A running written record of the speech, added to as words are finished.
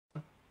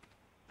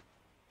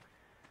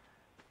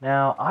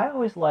Now, I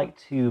always like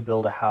to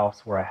build a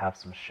house where I have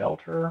some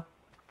shelter,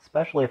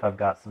 especially if I've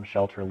got some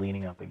shelter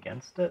leaning up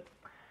against it.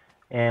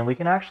 And we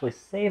can actually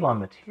save on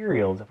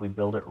materials if we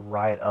build it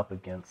right up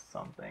against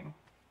something.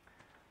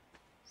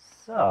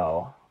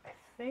 So, I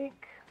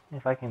think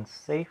if I can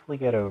safely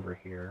get over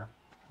here,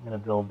 I'm going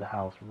to build the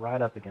house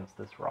right up against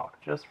this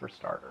rock, just for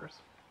starters.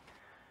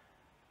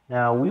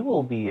 Now, we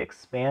will be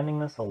expanding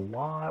this a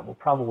lot. We'll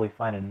probably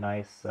find a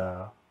nice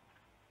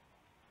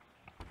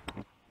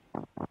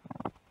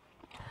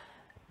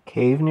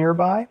cave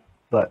nearby,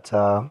 but,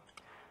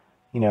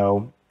 you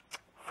know,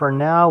 for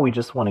now, we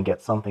just want to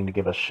get something to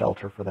give us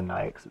shelter for the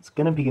night, because it's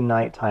going to be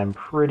nighttime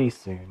pretty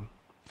soon.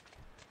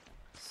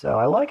 So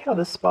I like how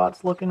this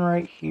spot's looking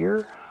right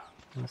here.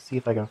 I'm going to see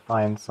if I can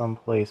find some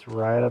place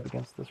right up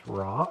against this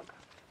rock.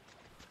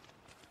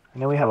 I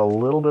know we have a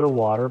little bit of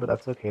water, but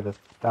that's okay. The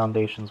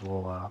foundations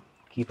will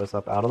keep us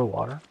up out of the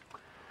water.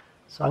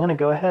 So I'm going to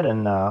go ahead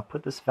and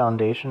put this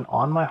foundation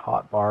on my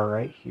hotbar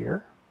right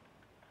here.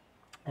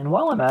 And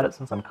while I'm at it,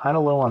 since I'm kind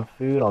of low on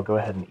food, I'll go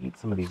ahead and eat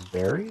some of these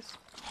berries.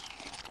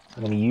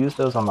 I'm going to use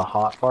those on the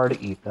hotbar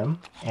to eat them,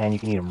 and you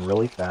can eat them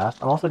really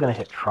fast. I'm also going to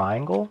hit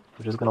triangle,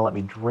 which is going to let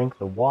me drink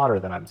the water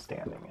that I'm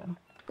standing in.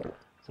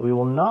 So we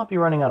will not be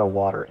running out of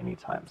water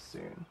anytime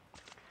soon.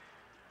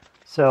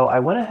 So I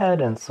went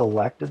ahead and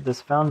selected this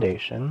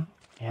foundation,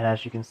 and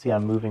as you can see,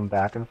 I'm moving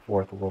back and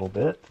forth a little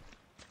bit,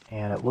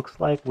 and it looks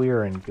like we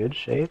are in good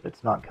shape.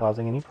 It's not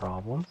causing any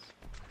problems.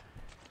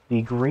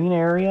 The green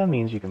area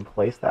means you can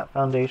place that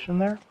foundation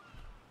there.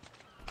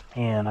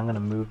 And I'm going to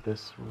move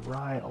this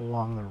right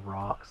along the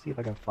rock, see if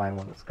I can find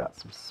one that's got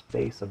some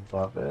space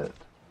above it.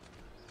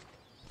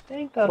 I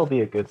think that'll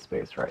be a good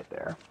space right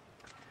there.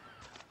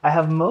 I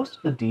have most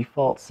of the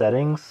default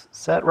settings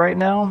set right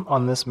now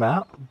on this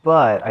map,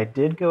 but I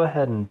did go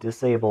ahead and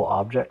disable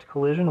object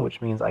collision,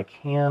 which means I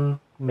can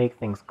make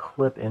things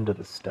clip into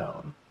the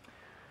stone.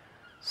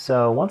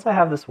 So once I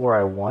have this where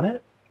I want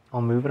it,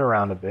 I'll move it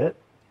around a bit,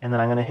 and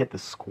then I'm going to hit the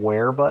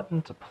square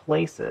button to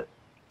place it.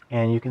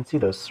 And you can see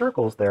those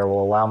circles there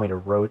will allow me to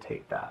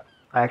rotate that.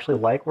 I actually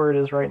like where it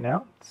is right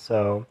now,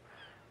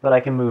 but I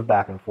can move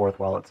back and forth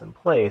while it's in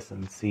place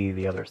and see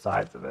the other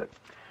sides of it.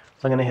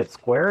 So I'm going to hit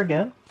square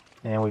again,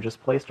 and we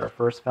just placed our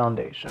first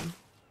foundation.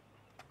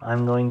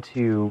 I'm going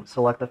to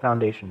select the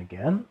foundation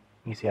again.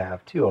 You see I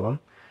have two of them,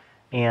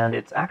 and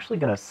it's actually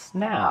going to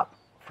snap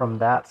from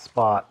that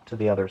spot to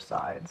the other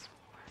sides.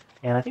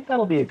 And I think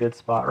that'll be a good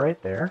spot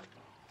right there,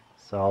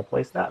 so I'll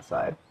place that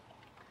side.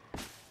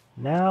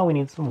 Now we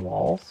need some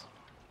walls,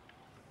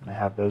 and I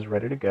have those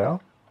ready to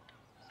go.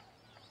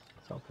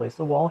 So I'll place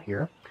a wall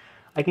here.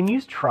 I can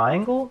use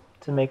triangle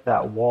to make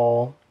that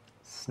wall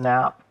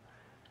snap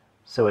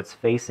so it's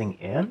facing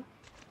in,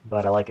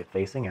 but I like it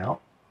facing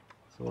out.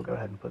 So we'll go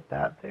ahead and put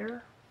that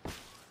there.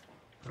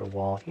 Put a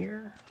wall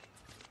here.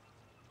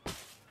 A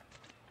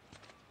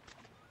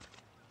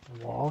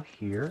wall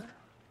here.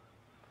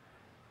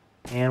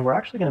 And we're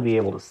actually going to be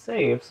able to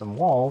save some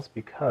walls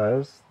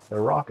because the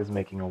rock is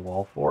making a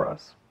wall for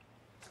us.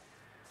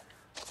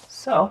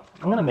 So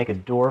I'm going to make a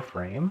door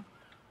frame.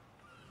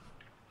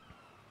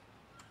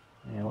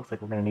 And it looks like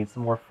we're going to need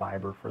some more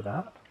fiber for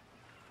that.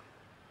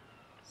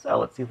 So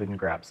let's see if we can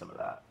grab some of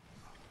that.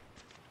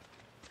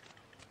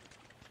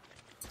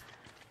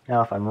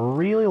 Now if I'm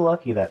really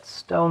lucky, that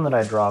stone that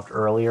I dropped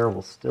earlier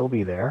will still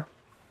be there.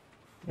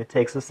 It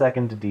takes a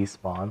second to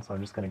despawn, so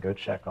I'm just going to go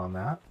check on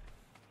that.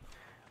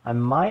 I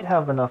might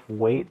have enough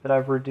weight that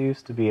I've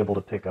reduced to be able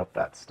to pick up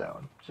that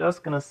stone.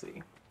 Just going to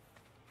see.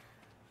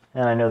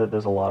 And I know that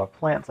there's a lot of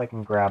plants I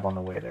can grab on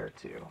the way there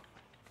too.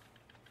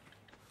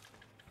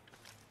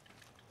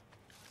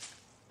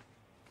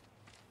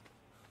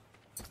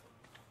 I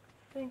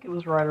think it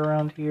was right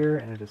around here,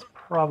 and it is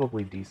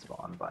probably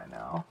despawned by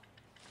now.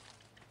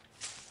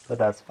 But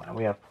that's fine.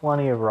 We have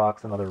plenty of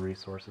rocks and other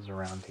resources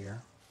around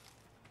here.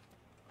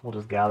 We'll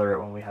just gather it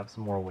when we have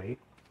some more weight.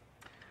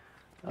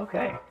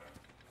 Okay.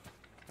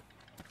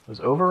 Those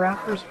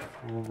oviraptors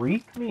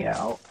freak me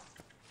out.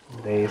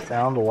 They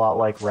sound a lot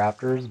like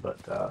raptors, but,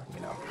 you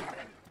know,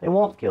 they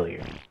won't kill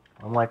you,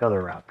 unlike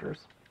other raptors.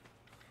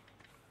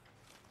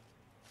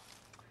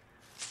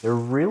 They're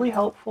really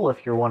helpful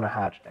if you want to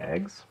hatch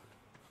eggs,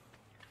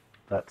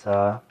 but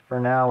for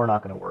now, we're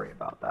not going to worry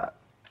about that.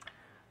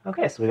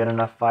 Okay, so we got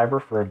enough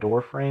fiber for a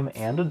door frame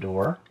and a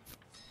door.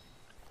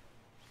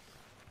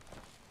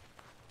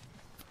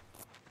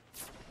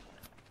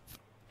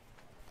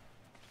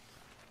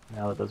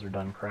 Now that those are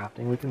done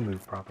crafting, we can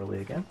move properly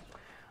again.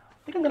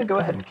 I think I'm going to go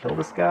ahead and kill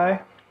this guy,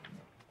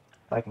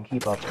 if I can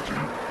keep up with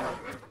him.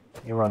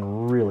 They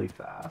run really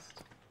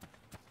fast.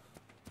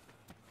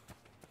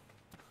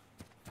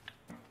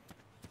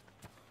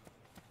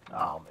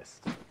 Oh,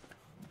 missed.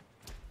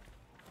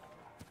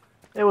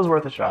 It was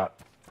worth a shot.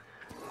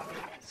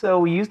 So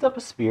we used up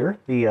a spear.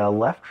 The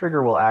left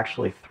trigger will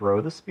actually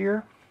throw the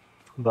spear,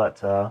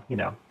 but, you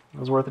know, it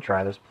was worth a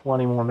try. There's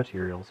plenty more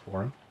materials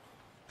for him.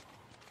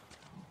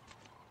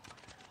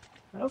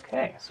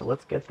 Okay, so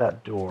let's get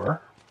that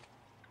door.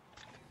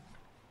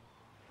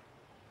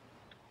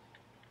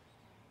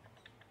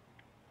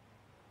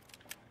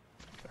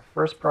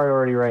 First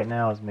priority right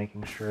now is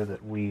making sure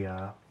that we,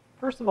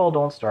 first of all,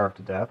 don't starve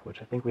to death,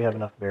 which I think we have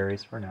enough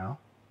berries for now.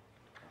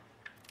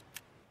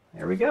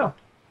 There we go.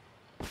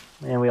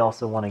 And we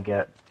also want to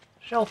get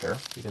shelter,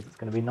 because it's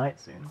going to be night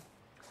soon.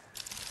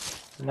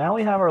 So now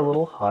we have our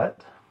little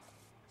hut.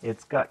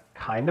 It's got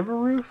kind of a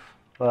roof,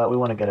 but we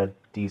want to get a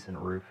decent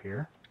roof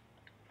here.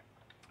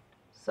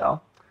 So,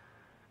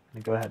 I'm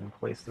going to go ahead and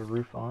place the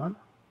roof on.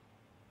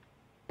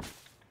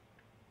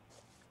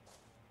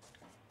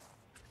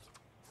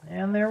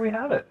 And there we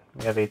have it.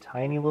 We have a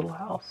tiny little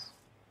house.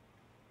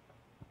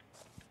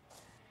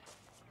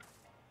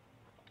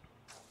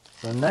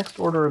 So next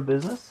order of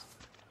business,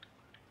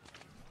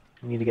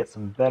 we need to get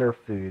some better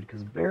food,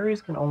 because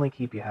berries can only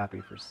keep you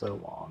happy for so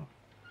long.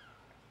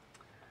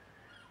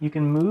 You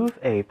can move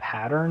a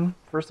pattern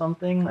for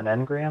something, an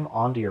engram,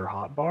 onto your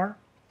hotbar,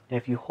 and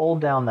if you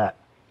hold down that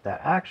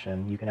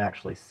action, you can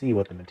actually see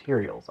what the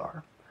materials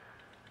are.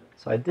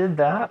 So I did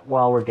that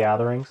while we're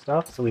gathering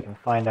stuff so we can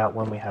find out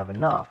when we have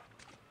enough.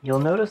 You'll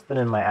notice that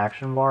in my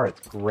action bar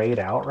it's grayed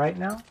out right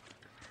now,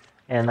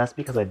 and that's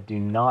because I do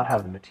not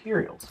have the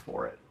materials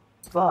for it.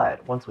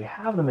 But once we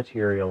have the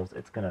materials,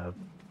 it's going to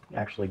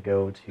actually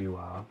go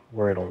to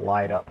where it'll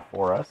light up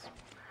for us.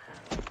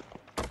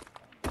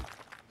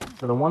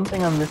 So the one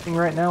thing I'm missing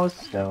right now is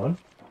stone,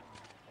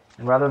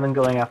 and rather than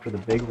going after the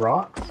big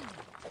rocks,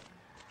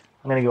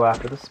 I'm going to go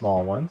after the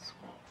small ones.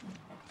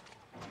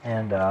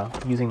 And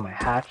using my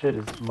hatchet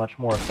is much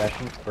more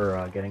efficient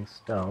for getting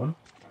stone.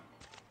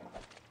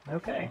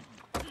 Okay,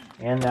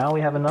 and now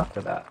we have enough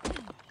for that.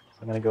 So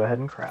I'm going to go ahead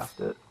and craft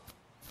it.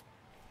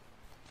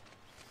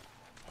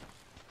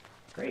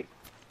 Great.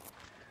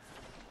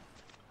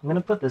 I'm going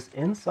to put this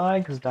inside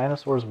because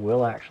dinosaurs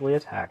will actually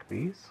attack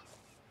these.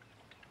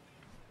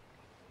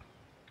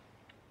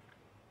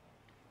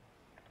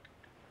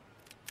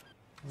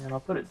 And I'll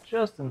put it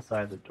just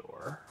inside the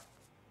door.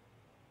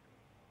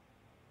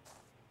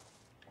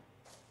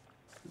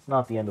 It's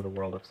not the end of the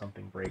world if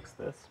something breaks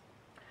this.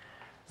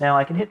 Now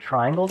I can hit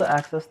triangle to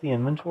access the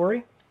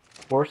inventory,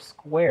 or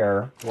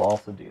square will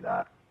also do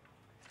that.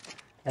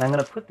 And I'm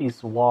going to put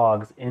these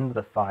logs into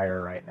the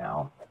fire right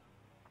now.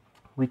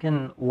 We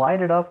can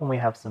light it up when we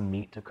have some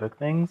meat to cook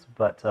things,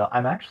 but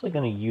I'm actually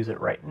going to use it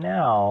right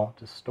now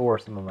to store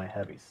some of my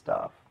heavy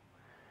stuff.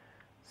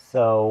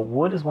 So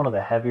wood is one of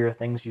the heavier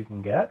things you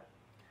can get,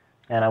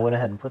 and I went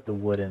ahead and put the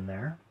wood in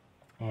there.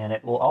 And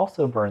it will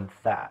also burn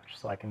thatch,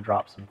 so I can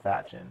drop some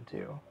thatch in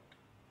too.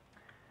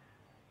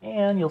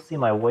 And you'll see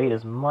my weight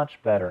is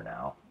much better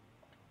now.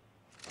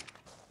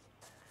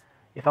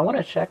 If I want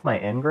to check my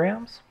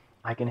engrams,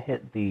 I can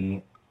hit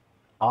the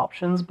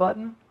options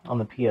button on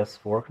the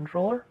PS4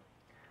 controller,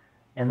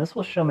 and this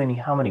will show me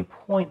how many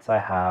points I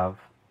have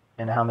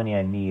and how many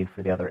I need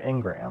for the other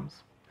engrams.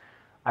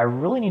 I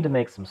really need to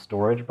make some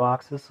storage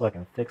boxes so I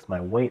can fix my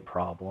weight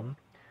problem.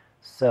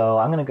 So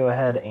I'm going to go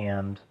ahead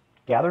and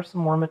gather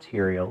some more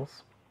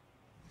materials.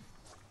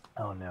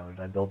 Oh no, did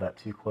I build that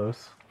too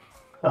close?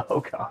 Oh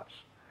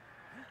gosh.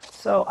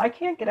 So I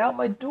can't get out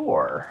my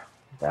door.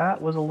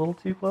 That was a little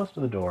too close to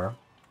the door.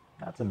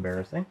 That's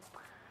embarrassing.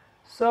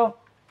 So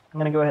I'm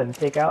going to go ahead and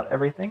take out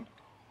everything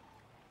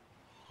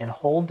and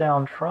hold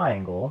down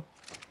triangle,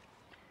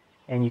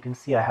 and you can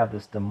see I have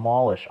this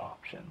demolish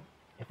option.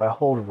 If I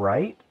hold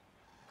right,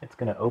 it's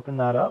going to open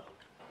that up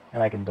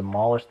and I can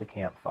demolish the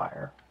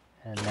campfire.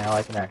 And now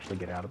I can actually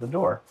get out of the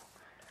door.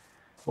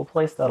 We'll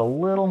place that a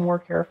little more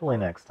carefully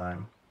next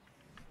time.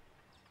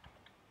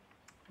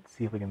 Let's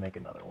see if we can make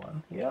another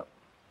one. Yep.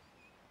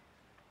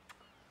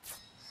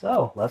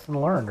 So,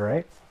 lesson learned,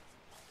 right?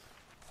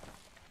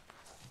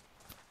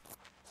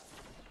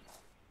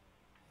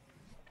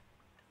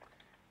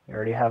 We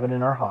already have it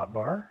in our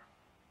hotbar.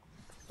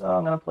 So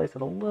I'm going to place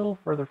it a little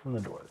further from the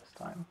door this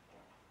time.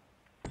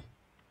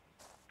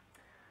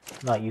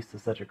 Not used to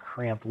such a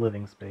cramped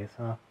living space,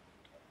 huh?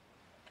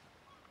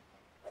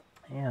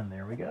 And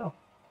there we go.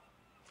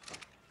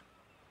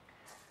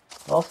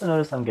 Also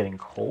notice I'm getting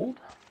cold.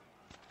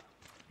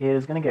 It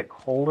is going to get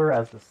colder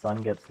as the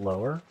sun gets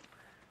lower.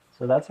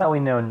 So that's how we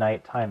know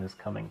nighttime is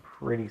coming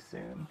pretty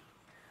soon.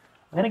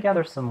 I'm going to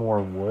gather some more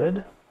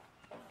wood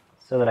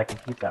so that I can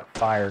keep that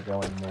fire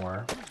going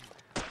more.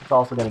 It's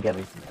also going to get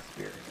me some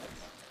experience.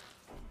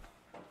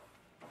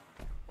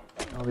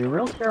 I'll be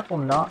real careful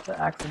not to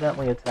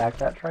accidentally attack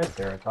that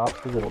Triceratops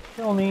because it'll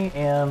kill me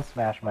and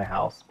smash my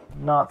house.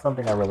 Not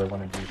something I really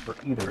want to do for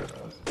either of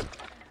those.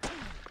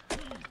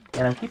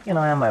 And I'm keeping an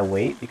eye on my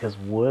weight because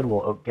wood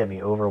will get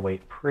me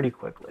overweight pretty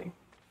quickly.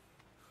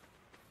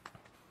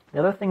 The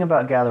other thing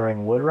about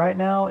gathering wood right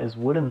now is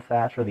wood and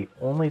thatch are the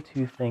only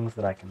two things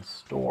that I can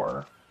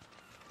store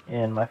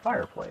in my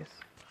fireplace.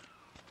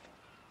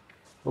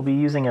 We'll be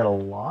using it a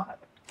lot,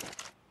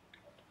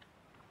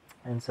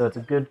 and so it's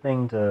a good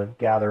thing to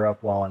gather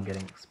up while I'm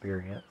getting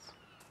experience.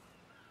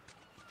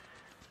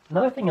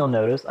 Another thing you'll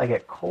notice, I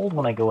get cold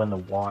when I go in the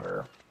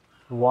water.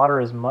 The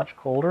water is much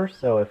colder,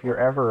 so if you're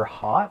ever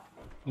hot,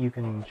 you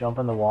can jump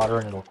in the water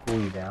and it'll cool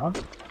you down.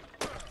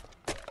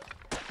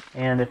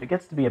 And if it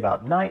gets to be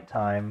about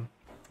nighttime,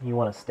 you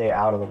want to stay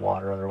out of the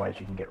water, otherwise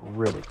you can get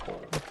really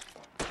cold.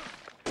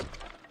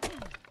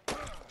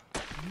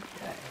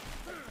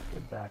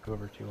 back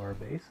over to our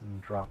base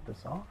and drop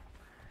this off.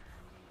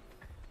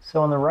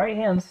 So on the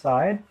right-hand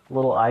side,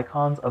 little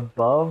icons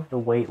above the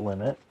weight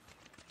limit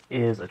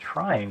is a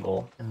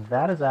triangle, and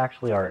that is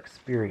actually our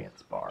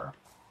experience bar.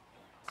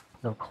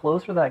 The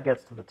closer that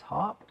gets to the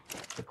top,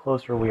 the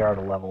closer we are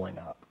to leveling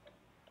up.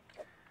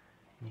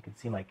 You can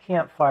see my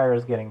campfire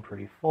is getting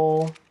pretty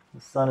full,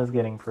 the sun is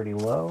getting pretty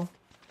low.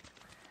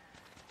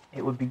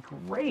 It would be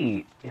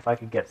great if I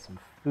could get some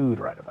food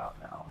right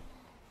about now.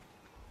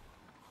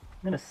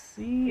 I'm going to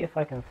see if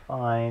I can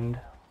find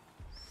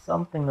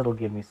something that'll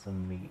give me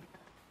some meat.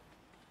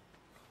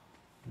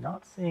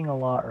 Not seeing a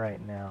lot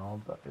right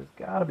now, but there's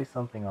got to be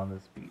something on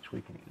this beach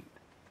we can eat.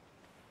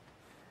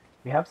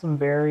 We have some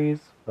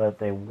berries, but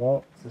they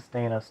won't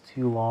sustain us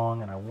too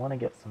long, and I want to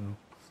get some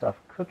stuff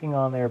cooking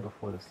on there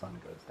before the sun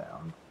goes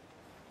down.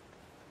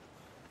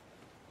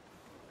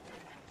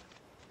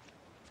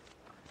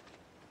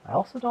 I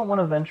also don't want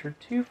to venture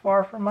too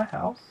far from my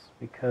house,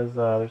 because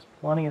there's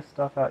plenty of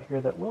stuff out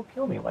here that will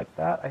kill me, like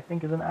that I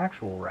think is an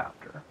actual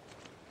raptor.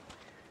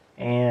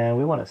 And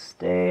we want to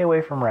stay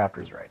away from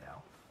raptors right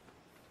now.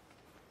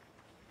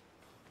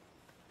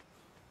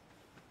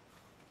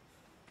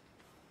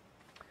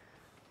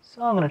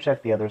 So I'm going to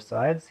check the other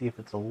side, see if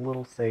it's a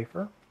little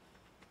safer.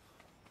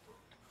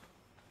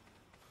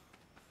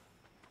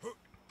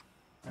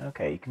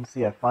 Okay, you can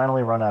see I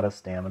finally run out of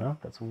stamina.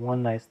 That's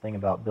one nice thing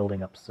about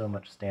building up so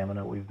much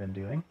stamina we've been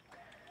doing.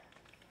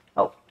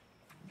 Oh,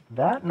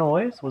 that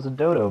noise was a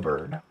dodo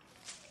bird.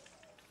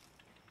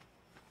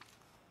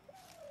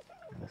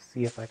 I'm going to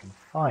see if I can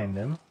find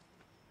him.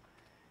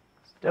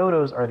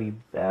 Dodos are the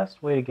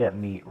best way to get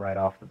meat right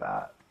off the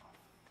bat.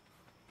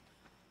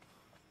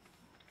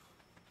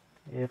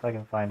 If I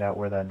can find out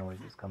where that noise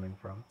is coming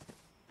from.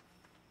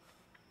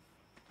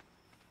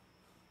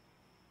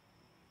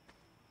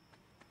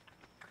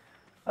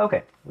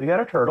 Okay, we got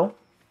a turtle.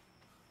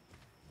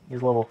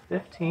 He's level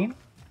 15.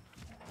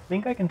 I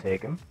think I can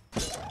take him.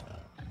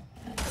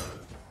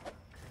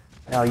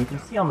 Now you can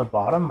see on the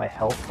bottom my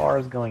health bar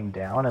is going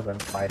down as I'm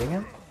fighting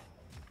him.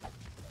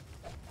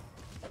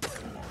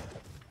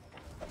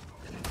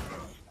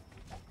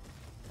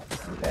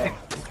 Okay,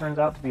 he turns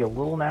out to be a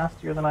little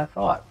nastier than I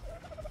thought.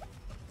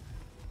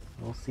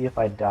 We'll see if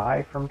I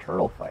die from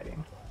turtle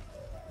fighting.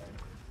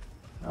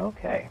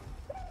 Okay.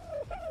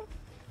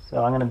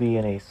 So I'm going to be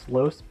in a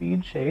slow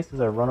speed chase as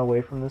I run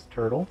away from this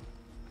turtle.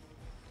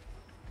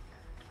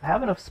 I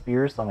have enough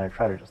spears, so I'm going to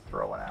try to just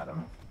throw one at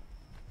him.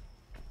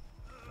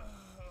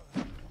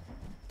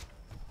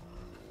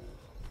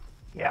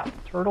 Yeah,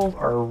 turtles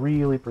are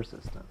really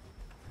persistent.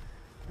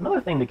 Another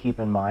thing to keep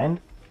in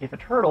mind, if a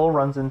turtle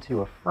runs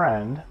into a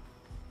friend,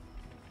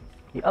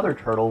 the other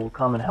turtle will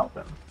come and help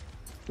him.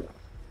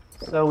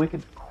 So we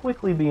could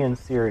quickly be in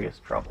serious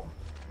trouble.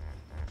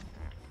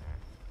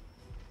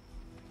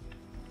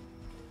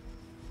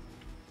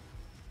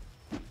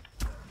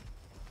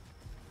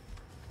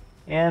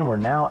 And we're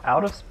now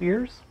out of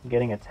spears,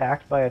 getting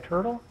attacked by a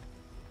turtle.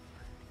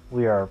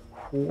 We are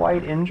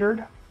quite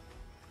injured,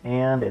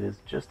 and it is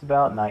just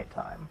about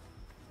nighttime.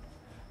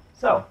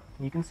 So,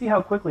 you can see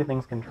how quickly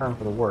things can turn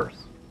for the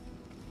worse.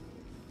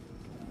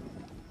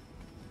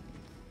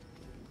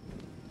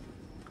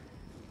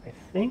 I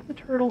think the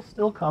turtle's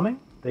still coming.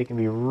 They can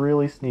be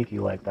really sneaky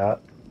like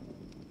that.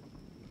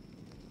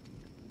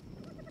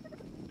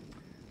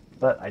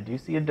 But I do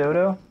see a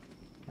dodo,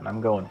 and I'm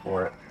going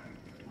for it.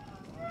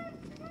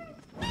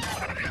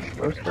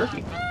 Roast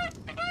turkey.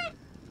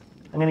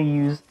 I'm going to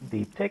use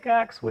the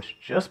pickaxe, which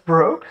just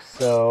broke,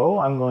 so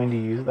I'm going to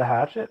use the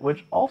hatchet,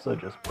 which also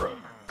just broke.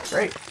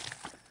 Great.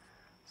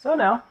 So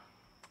now,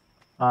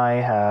 I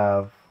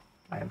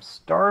am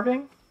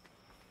starving.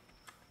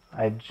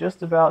 I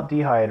just about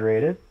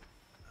dehydrated,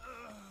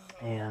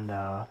 and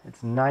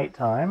it's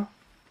nighttime.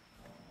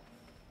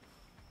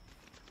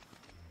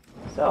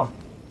 So,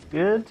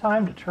 good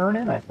time to turn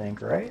in, I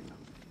think, right?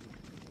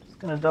 Just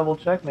going to double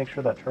check, make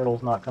sure that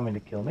turtle's not coming to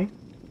kill me.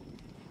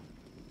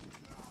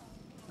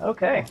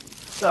 Okay,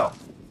 so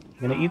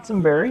I'm going to eat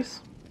some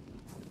berries,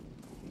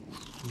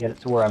 get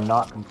it to where I'm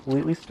not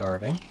completely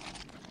starving.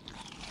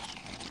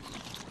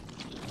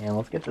 And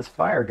let's get this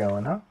fire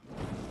going, huh?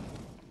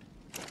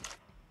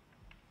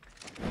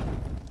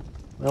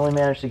 We only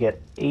managed to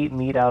get 8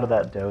 meat out of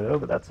that dodo,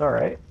 but that's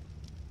alright.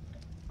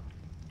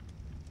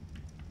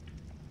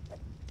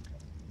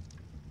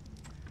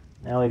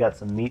 Now we got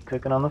some meat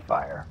cooking on the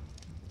fire.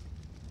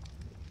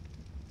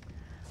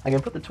 I can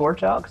put the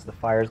torch out because the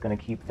fire is going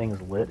to keep things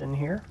lit in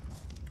here.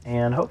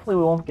 And hopefully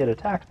we won't get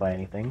attacked by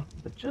anything,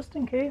 but just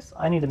in case,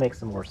 I need to make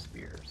some more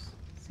spears.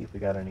 See if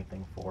we got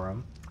anything for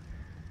them.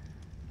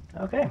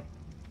 Okay,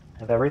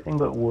 have everything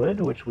but wood,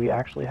 which we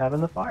actually have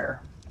in the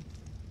fire.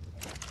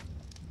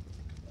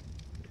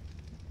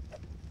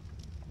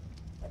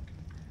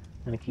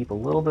 I'm going to keep a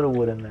little bit of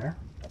wood in there.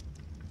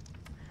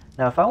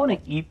 Now if I want to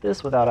eat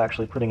this without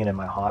actually putting it in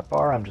my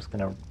hotbar, I'm just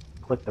going to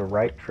click the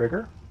right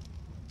trigger.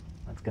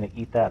 That's going to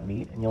eat that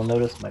meat, and you'll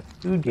notice my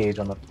food gauge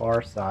on the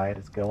far side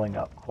is going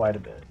up quite a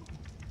bit.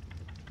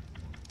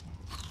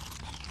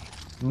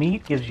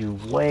 Meat gives you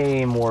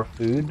way more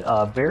food.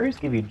 Berries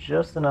give you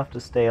just enough to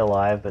stay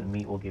alive, but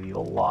meat will give you a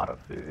lot of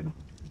food.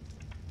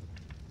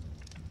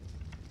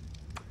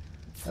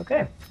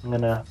 Okay, I'm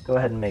going to go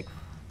ahead and make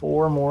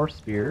 4 more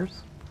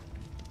spears.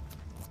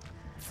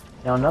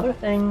 Now another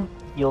thing,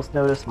 you'll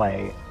notice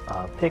my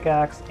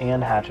pickaxe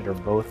and hatchet are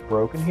both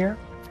broken here.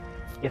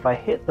 If I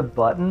hit the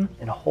button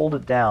and hold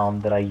it down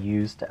that I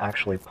used to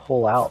actually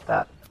pull out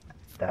that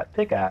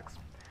pickaxe,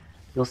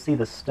 you'll see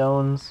the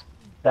stones,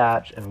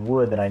 thatch, and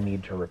wood that I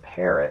need to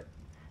repair it.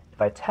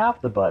 If I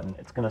tap the button,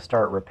 it's going to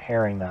start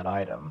repairing that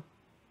item.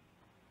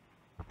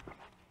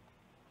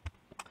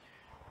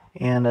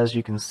 And as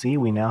you can see,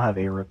 we now have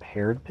a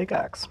repaired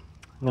pickaxe.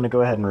 I'm going to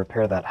go ahead and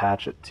repair that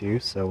hatchet too,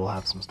 so we'll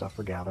have some stuff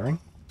for gathering.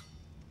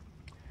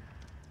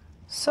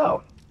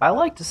 So, I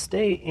like to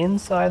stay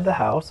inside the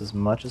house as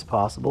much as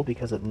possible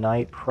because at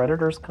night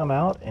predators come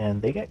out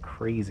and they get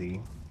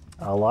crazy.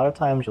 A lot of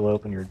times you'll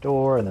open your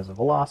door and there's a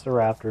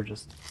velociraptor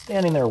just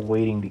standing there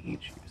waiting to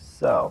eat you.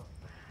 So,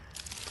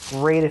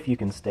 great if you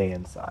can stay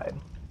inside.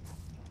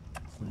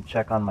 I'm going to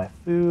check on my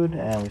food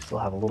and we still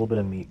have a little bit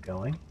of meat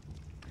going.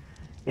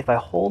 If I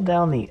hold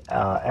down the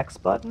X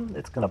button,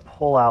 it's going to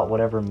pull out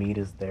whatever meat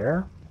is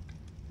there.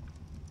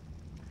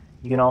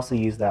 You can also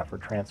use that for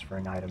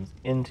transferring items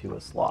into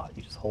a slot.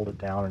 You just hold it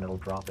down and it'll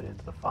drop it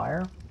into the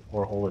fire,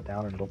 or hold it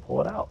down and it'll pull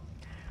it out.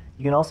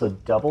 You can also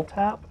double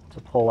tap to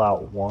pull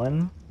out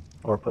 1,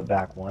 or put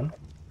back 1.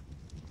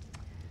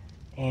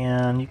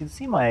 And you can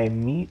see my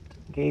meat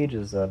gauge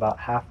is about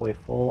halfway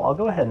full. I'll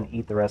go ahead and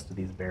eat the rest of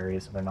these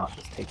berries so they're not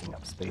just taking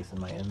up space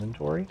in my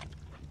inventory.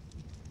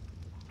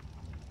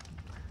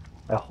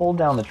 If I hold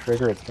down the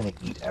trigger, it's going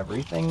to eat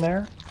everything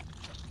there.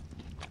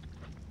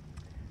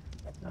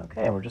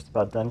 Okay, we're just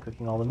about done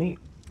cooking all the meat.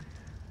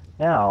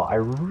 Now, I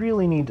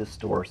really need to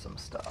store some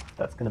stuff.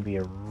 That's going to be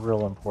a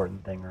real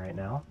important thing right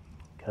now,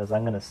 because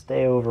I'm going to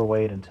stay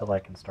overweight until I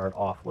can start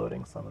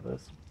offloading some of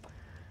this.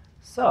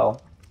 So,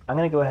 I'm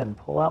going to go ahead and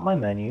pull out my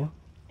menu,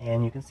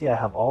 and you can see I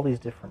have all these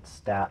different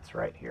stats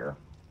right here.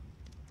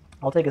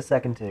 I'll take a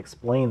second to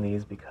explain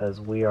these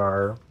because we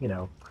are,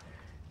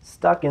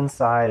 stuck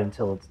inside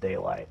until it's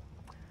daylight.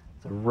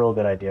 It's a real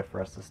good idea for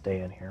us to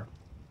stay in here.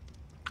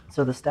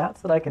 So the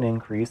stats that I can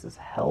increase is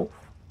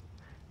health,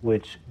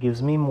 which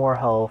gives me more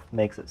health,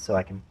 makes it so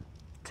I can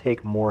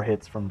take more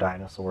hits from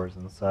dinosaurs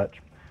and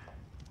such.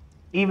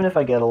 Even if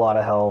I get a lot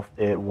of health,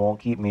 it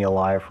won't keep me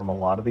alive from a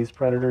lot of these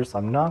predators, so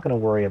I'm not going to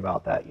worry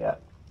about that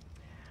yet.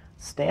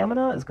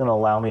 Stamina is going to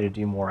allow me to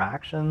do more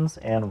actions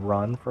and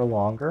run for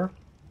longer,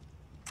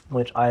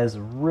 which is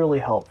really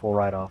helpful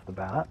right off the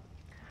bat.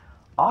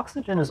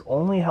 Oxygen is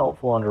only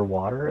helpful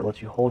underwater. It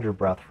lets you hold your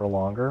breath for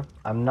longer.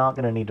 I'm not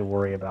going to need to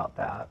worry about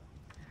that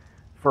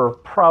for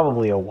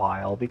probably a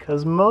while,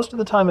 because most of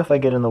the time if I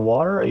get in the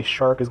water, a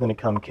shark is going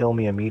to come kill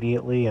me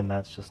immediately, and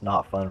that's just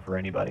not fun for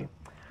anybody.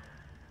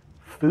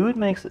 Food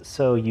makes it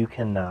so you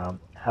can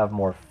have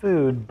more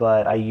food,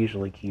 but I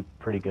usually keep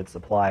a pretty good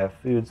supply of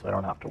food, so I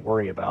don't have to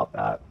worry about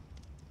that.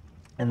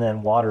 And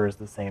then water is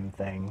the same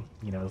thing.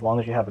 As long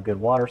as you have a good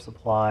water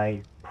supply,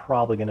 you're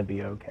probably going to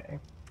be okay.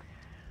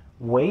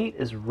 Weight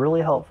is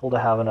really helpful to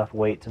have enough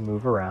weight to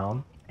move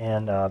around,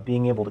 and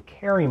being able to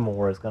carry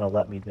more is going to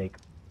let me make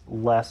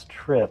less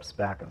trips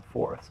back and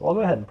forth. So I'll go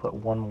ahead and put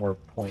 1 more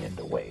point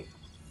into weight.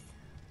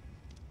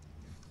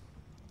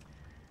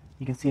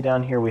 You can see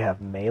down here we have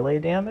melee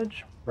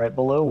damage right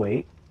below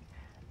weight,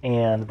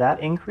 and that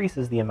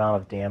increases the amount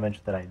of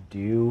damage that I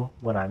do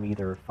when I'm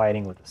either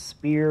fighting with a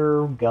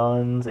spear,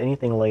 guns,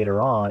 anything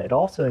later on. It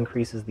also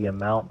increases the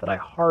amount that I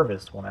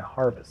harvest when I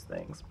harvest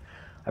things.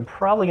 I'm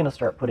probably going to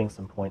start putting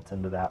some points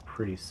into that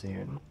pretty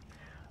soon.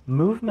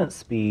 Movement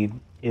speed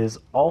is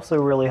also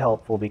really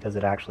helpful because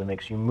it actually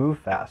makes you move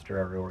faster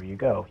everywhere you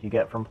go. You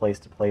get from place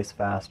to place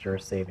faster,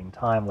 saving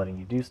time, letting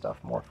you do stuff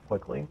more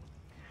quickly.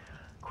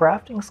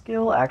 Crafting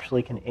skill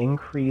actually can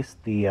increase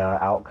the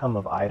outcome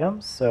of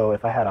items. So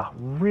if I had a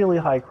really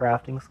high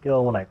crafting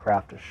skill, when I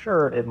craft a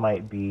shirt, it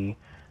might be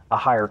a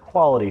higher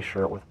quality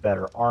shirt with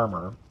better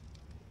armor,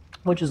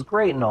 which is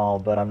great and all,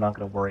 but I'm not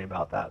going to worry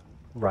about that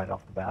right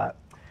off the bat.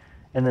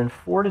 And then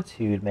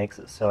fortitude makes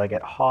it so I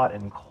get hot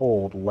and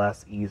cold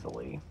less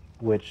easily,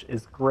 which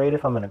is great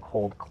if I'm in a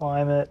cold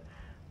climate,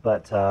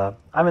 but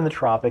I'm in the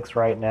tropics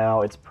right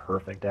now. It's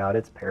perfect out.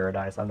 It's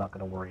paradise. I'm not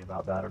going to worry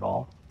about that at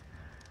all.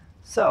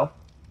 So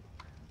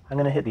I'm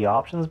going to hit the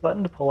options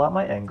button to pull out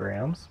my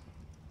engrams,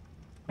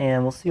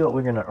 and we'll see what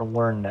we're going to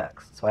learn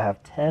next. So I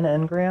have 10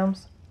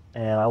 engrams,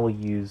 and I will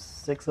use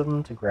 6 of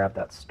them to grab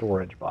that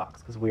storage box,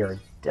 because we are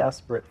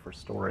desperate for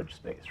storage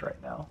space right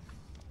now.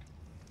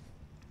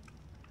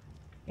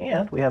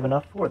 And we have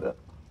enough for that.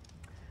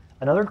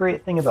 Another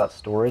great thing about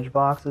storage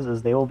boxes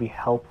is they will be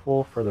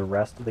helpful for the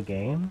rest of the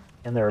game,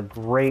 and they're a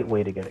great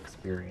way to get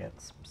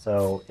experience.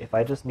 So if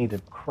I just need to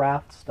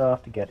craft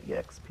stuff to get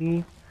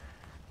XP,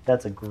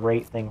 that's a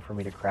great thing for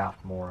me to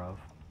craft more of.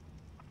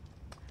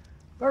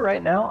 But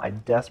right now, I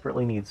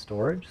desperately need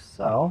storage,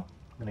 so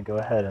I'm going to go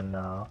ahead and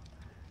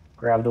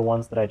grab the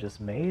ones that I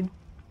just made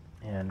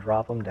and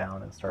drop them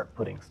down and start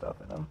putting stuff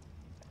in them.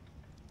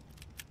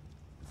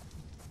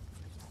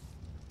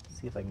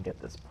 see if I can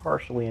get this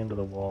partially into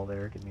the wall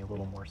there, give me a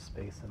little more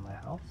space in my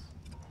house.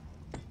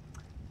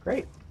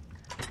 Great.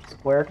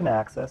 Square can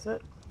access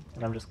it,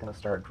 and I'm just going to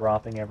start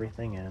dropping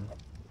everything in.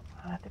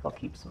 I think I'll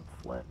keep some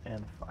flint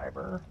and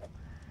fiber.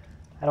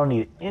 I don't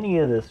need any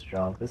of this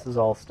junk. This is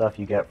all stuff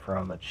you get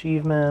from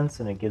achievements,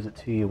 and it gives it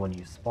to you when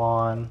you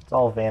spawn. It's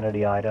all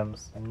vanity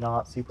items,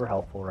 not super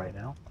helpful right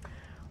now.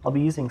 I'll be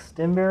using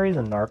stimberries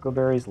and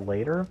narcoberries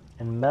later,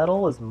 and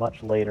metal is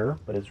much later,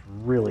 but is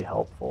really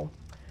helpful.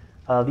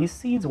 These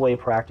seeds weigh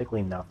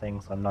practically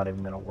nothing, so I'm not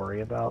even going to worry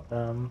about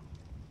them.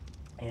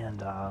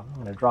 And I'm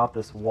going to drop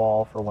this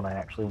wall for when I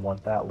actually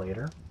want that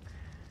later.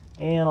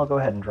 And I'll go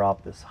ahead and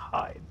drop this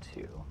hide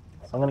too.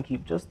 So I'm going to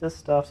keep just this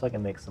stuff so I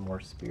can make some more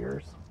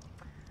spears.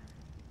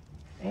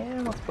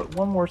 And let's put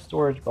one more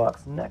storage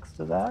box next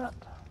to that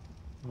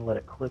and let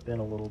it clip in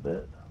a little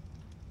bit.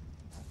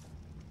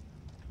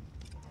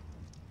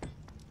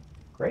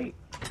 Great.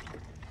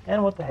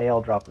 And with the hay,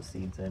 I'll drop the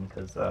seeds in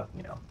because,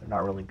 you know, they're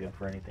not really good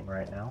for anything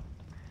right now.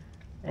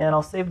 And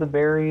I'll save the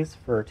berries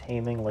for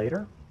taming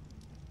later.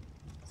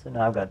 So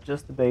now I've got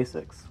just the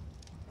basics,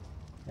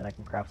 and I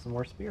can craft some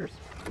more spears.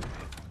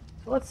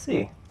 So let's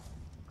see.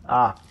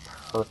 Ah,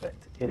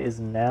 perfect. It is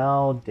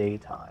now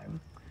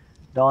daytime.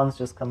 Dawn's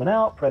just coming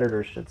out.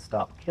 Predators should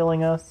stop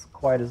killing us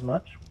quite as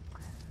much.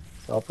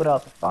 So I'll put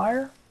out the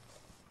fire,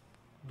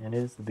 and it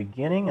is the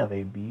beginning of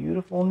a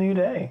beautiful new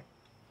day.